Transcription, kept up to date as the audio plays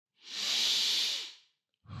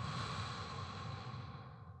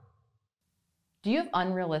Do you have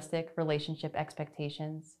unrealistic relationship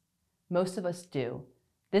expectations? Most of us do.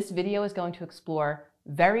 This video is going to explore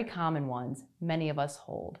very common ones many of us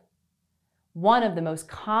hold. One of the most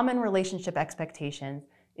common relationship expectations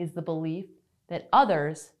is the belief that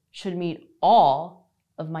others should meet all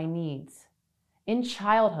of my needs. In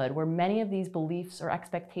childhood, where many of these beliefs or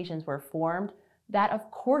expectations were formed, that of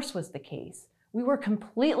course was the case. We were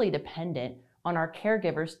completely dependent on our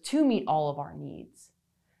caregivers to meet all of our needs.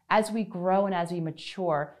 As we grow and as we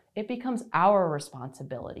mature, it becomes our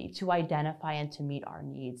responsibility to identify and to meet our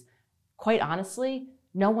needs. Quite honestly,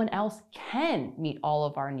 no one else can meet all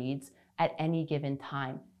of our needs at any given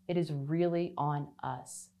time. It is really on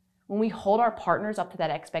us. When we hold our partners up to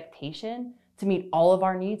that expectation to meet all of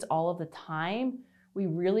our needs all of the time, we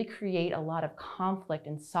really create a lot of conflict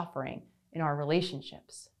and suffering in our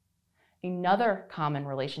relationships. Another common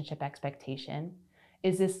relationship expectation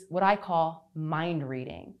is this, what I call mind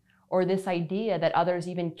reading, or this idea that others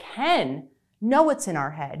even can know what's in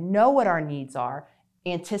our head, know what our needs are,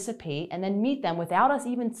 anticipate, and then meet them without us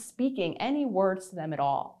even speaking any words to them at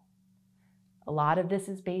all. A lot of this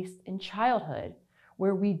is based in childhood,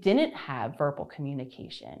 where we didn't have verbal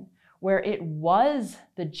communication, where it was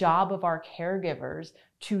the job of our caregivers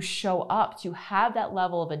to show up, to have that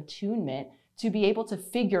level of attunement, to be able to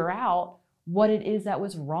figure out what it is that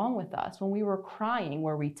was wrong with us. When we were crying,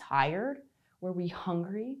 were we tired? Were we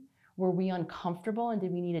hungry? Were we uncomfortable and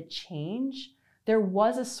did we need a change? There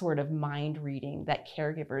was a sort of mind reading that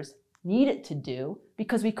caregivers needed to do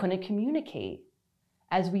because we couldn't communicate.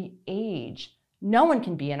 As we age, no one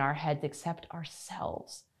can be in our heads except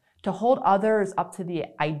ourselves. To hold others up to the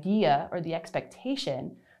idea or the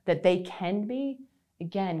expectation that they can be,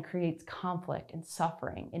 again, creates conflict and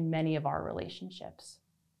suffering in many of our relationships.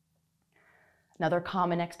 Another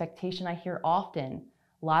common expectation I hear often,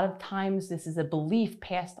 a lot of times this is a belief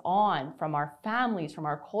passed on from our families, from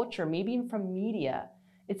our culture, maybe even from media.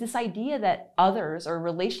 It's this idea that others, or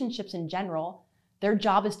relationships in general, their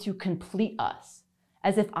job is to complete us,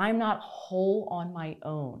 as if I'm not whole on my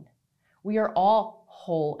own. We are all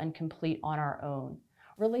whole and complete on our own.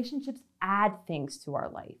 Relationships add things to our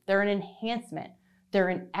life. They're an enhancement. They're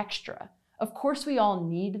an extra. Of course, we all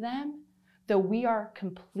need them, though we are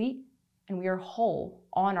complete and we are whole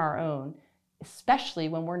on our own, especially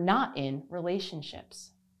when we're not in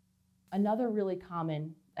relationships. Another really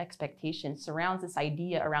common expectation surrounds this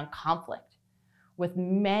idea around conflict, with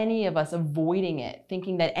many of us avoiding it,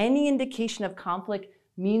 thinking that any indication of conflict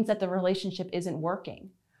means that the relationship isn't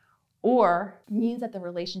working, or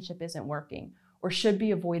should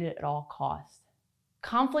be avoided at all costs.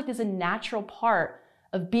 Conflict is a natural part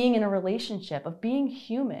of being in a relationship, of being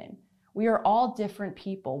human. We are all different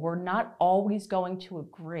people. We're not always going to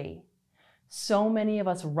agree. So many of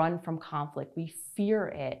us run from conflict. We fear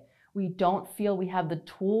it. We don't feel we have the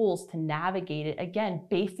tools to navigate it, again,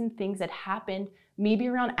 based in things that happened maybe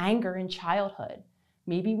around anger in childhood.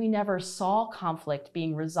 Maybe we never saw conflict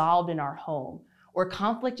being resolved in our home, or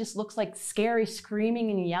conflict just looks like scary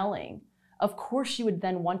screaming and yelling. Of course you would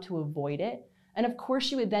then want to avoid it. And of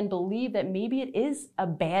course you would then believe that maybe it is a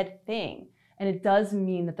bad thing. And it does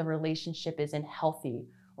mean that the relationship isn't healthy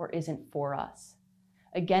or isn't for us.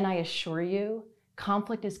 Again, I assure you,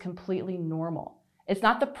 conflict is completely normal. It's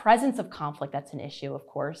not the presence of conflict that's an issue, of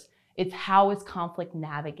course. It's how is conflict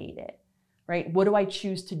navigated, right? What do I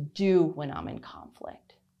choose to do when I'm in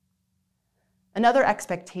conflict? Another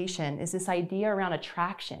expectation is this idea around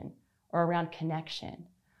attraction or around connection.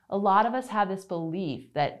 A lot of us have this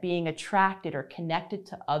belief that being attracted or connected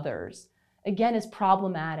to others, again, is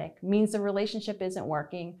problematic, means the relationship isn't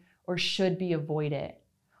working or should be avoided.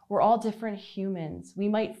 We're all different humans. We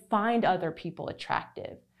might find other people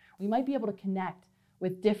attractive. We might be able to connect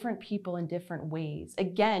with different people in different ways.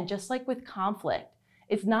 Again, just like with conflict,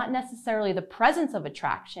 it's not necessarily the presence of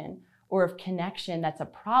attraction or of connection that's a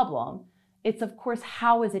problem. It's, of course,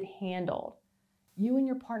 how is it handled? You and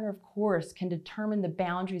your partner, of course, can determine the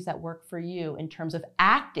boundaries that work for you in terms of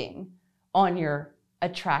acting on your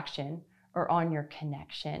attraction or on your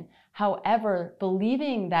connection. However,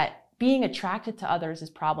 believing that being attracted to others is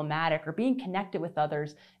problematic or being connected with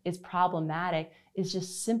others is problematic is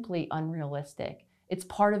just simply unrealistic. It's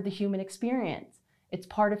part of the human experience. It's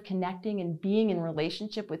part of connecting and being in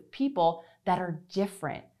relationship with people that are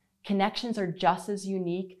different. Connections are just as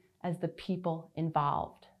unique as the people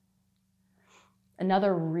involved.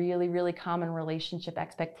 Another really, really common relationship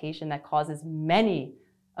expectation that causes many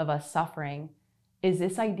of us suffering is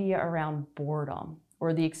this idea around boredom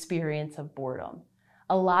or the experience of boredom.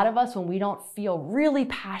 A lot of us, when we don't feel really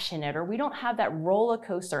passionate or we don't have that roller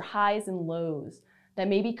coaster highs and lows that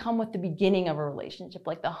maybe come with the beginning of a relationship,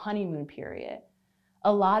 like the honeymoon period,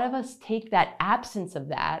 A lot of us take that absence of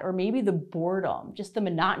that, or maybe the boredom, just the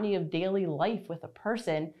monotony of daily life with a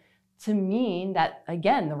person, to mean that,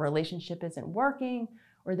 again, the relationship isn't working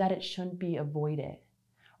or that it shouldn't be avoided.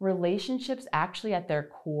 Relationships actually at their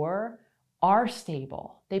core are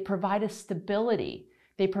stable. They provide us stability.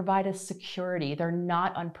 They provide us security. They're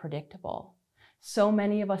not unpredictable. So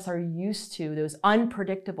many of us are used to those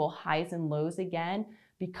unpredictable highs and lows again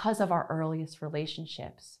because of our earliest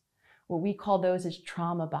relationships. What we call those is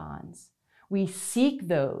trauma bonds. We seek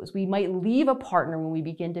those. We might leave a partner when we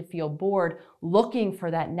begin to feel bored, looking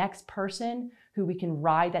for that next person who we can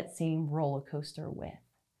ride that same roller coaster with.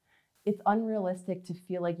 It's unrealistic to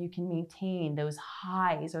feel like you can maintain those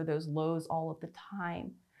highs or those lows all of the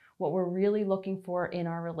time. What we're really looking for in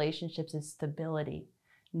our relationships is stability,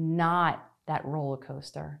 not that roller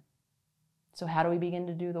coaster. So how do we begin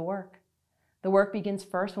to do the work? The work begins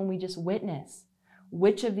first when we just witness.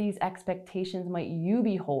 Which of these expectations might you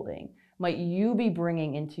be holding? Might you be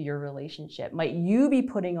bringing into your relationship? Might you be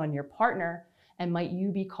putting on your partner? And might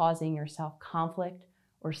you be causing yourself conflict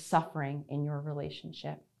or suffering in your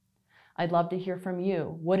relationship? I'd love to hear from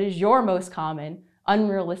you. What is your most common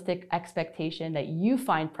unrealistic expectation that you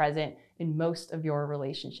find present in most of your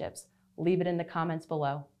relationships? Leave it in the comments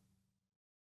below.